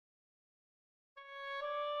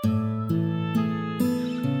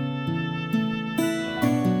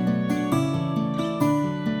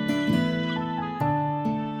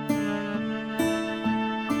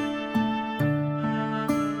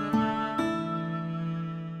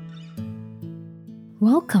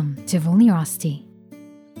Welcome to Vulnerosity,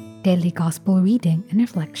 Daily Gospel Reading and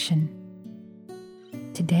Reflection.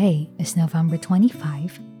 Today is November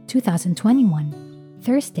 25, 2021,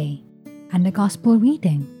 Thursday, and the Gospel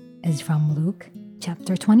reading is from Luke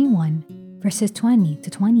chapter 21, verses 20 to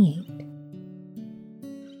 28.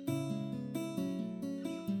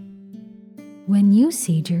 When you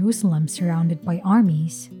see Jerusalem surrounded by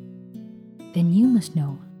armies, then you must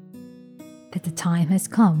know that the time has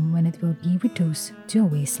come when it will be reduced to a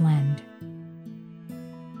wasteland.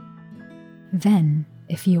 Then,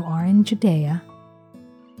 if you are in Judea,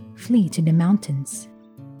 flee to the mountains.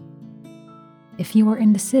 If you are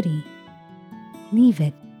in the city, leave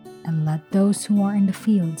it and let those who are in the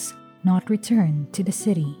fields not return to the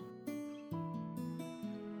city.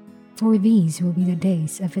 For these will be the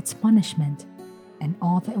days of its punishment, and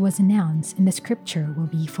all that was announced in the scripture will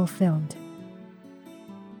be fulfilled.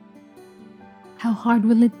 How hard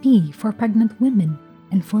will it be for pregnant women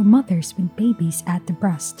and for mothers with babies at the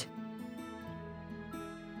breast?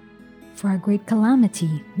 For a great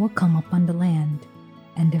calamity will come upon the land,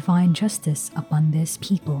 and divine justice upon this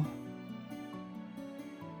people.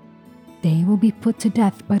 They will be put to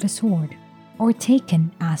death by the sword, or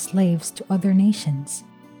taken as slaves to other nations.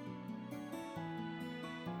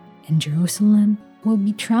 And Jerusalem will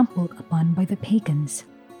be trampled upon by the pagans,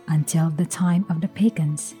 until the time of the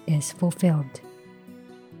pagans is fulfilled.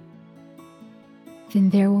 Then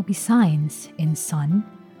there will be signs in sun,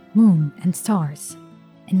 moon, and stars,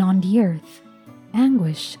 and on the earth,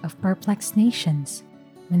 anguish of perplexed nations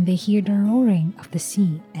when they hear the roaring of the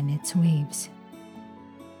sea and its waves.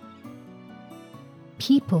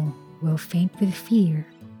 People will faint with fear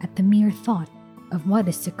at the mere thought of what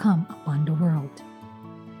is to come upon the world.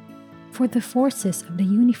 For the forces of the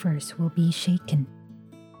universe will be shaken.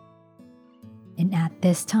 And at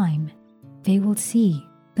this time, they will see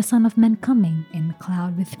the Son of Man coming in a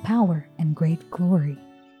cloud with power and great glory.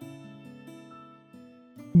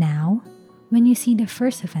 Now, when you see the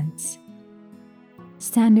first events,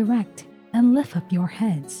 stand erect and lift up your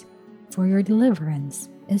heads, for your deliverance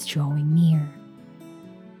is drawing near.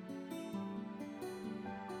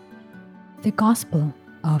 The Gospel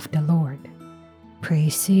of the Lord.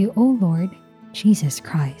 Praise to you, O Lord Jesus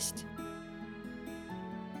Christ.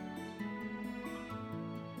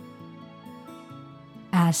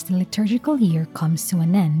 As the liturgical year comes to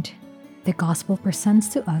an end, the Gospel presents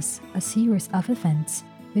to us a series of events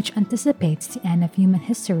which anticipates the end of human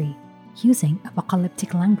history using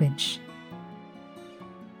apocalyptic language.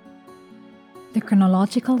 The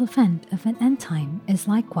chronological event of an end time is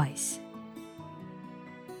likewise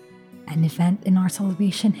an event in our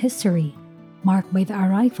salvation history marked by the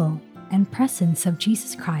arrival and presence of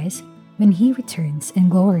Jesus Christ when He returns in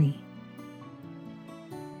glory.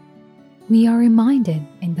 We are reminded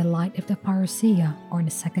in the light of the parousia, or the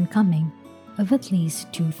second coming, of at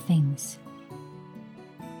least two things.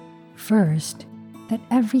 First, that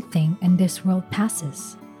everything in this world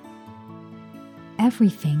passes.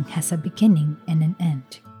 Everything has a beginning and an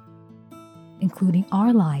end, including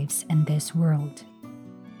our lives in this world.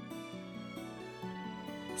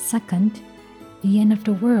 Second, the end of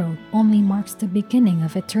the world only marks the beginning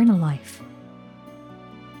of eternal life.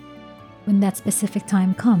 When that specific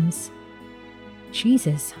time comes,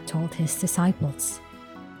 Jesus told His disciples,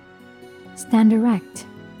 "Stand erect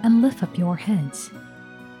and lift up your heads,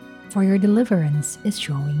 for your deliverance is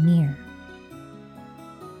drawing near."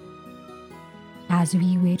 As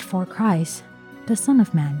we wait for Christ, the Son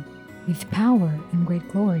of Man, with power and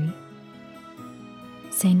great glory,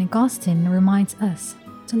 St. Augustine reminds us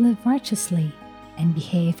to live righteously and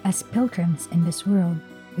behave as pilgrims in this world,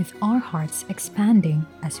 with our hearts expanding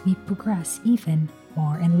as we progress even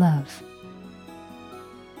more in love.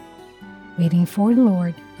 Waiting for the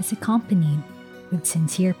Lord is accompanied with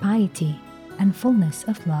sincere piety and fullness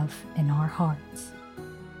of love in our hearts.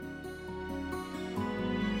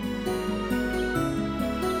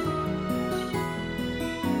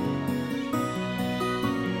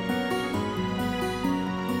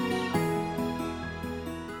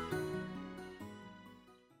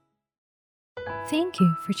 Thank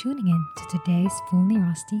you for tuning in to today's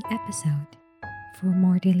Vulnerosity episode. For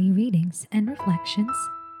more daily readings and reflections,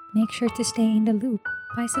 make sure to stay in the loop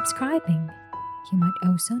by subscribing. You might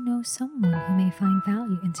also know someone who may find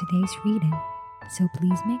value in today's reading, so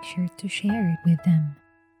please make sure to share it with them.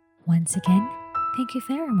 Once again, thank you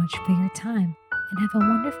very much for your time and have a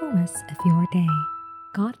wonderful rest of your day.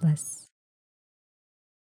 God bless.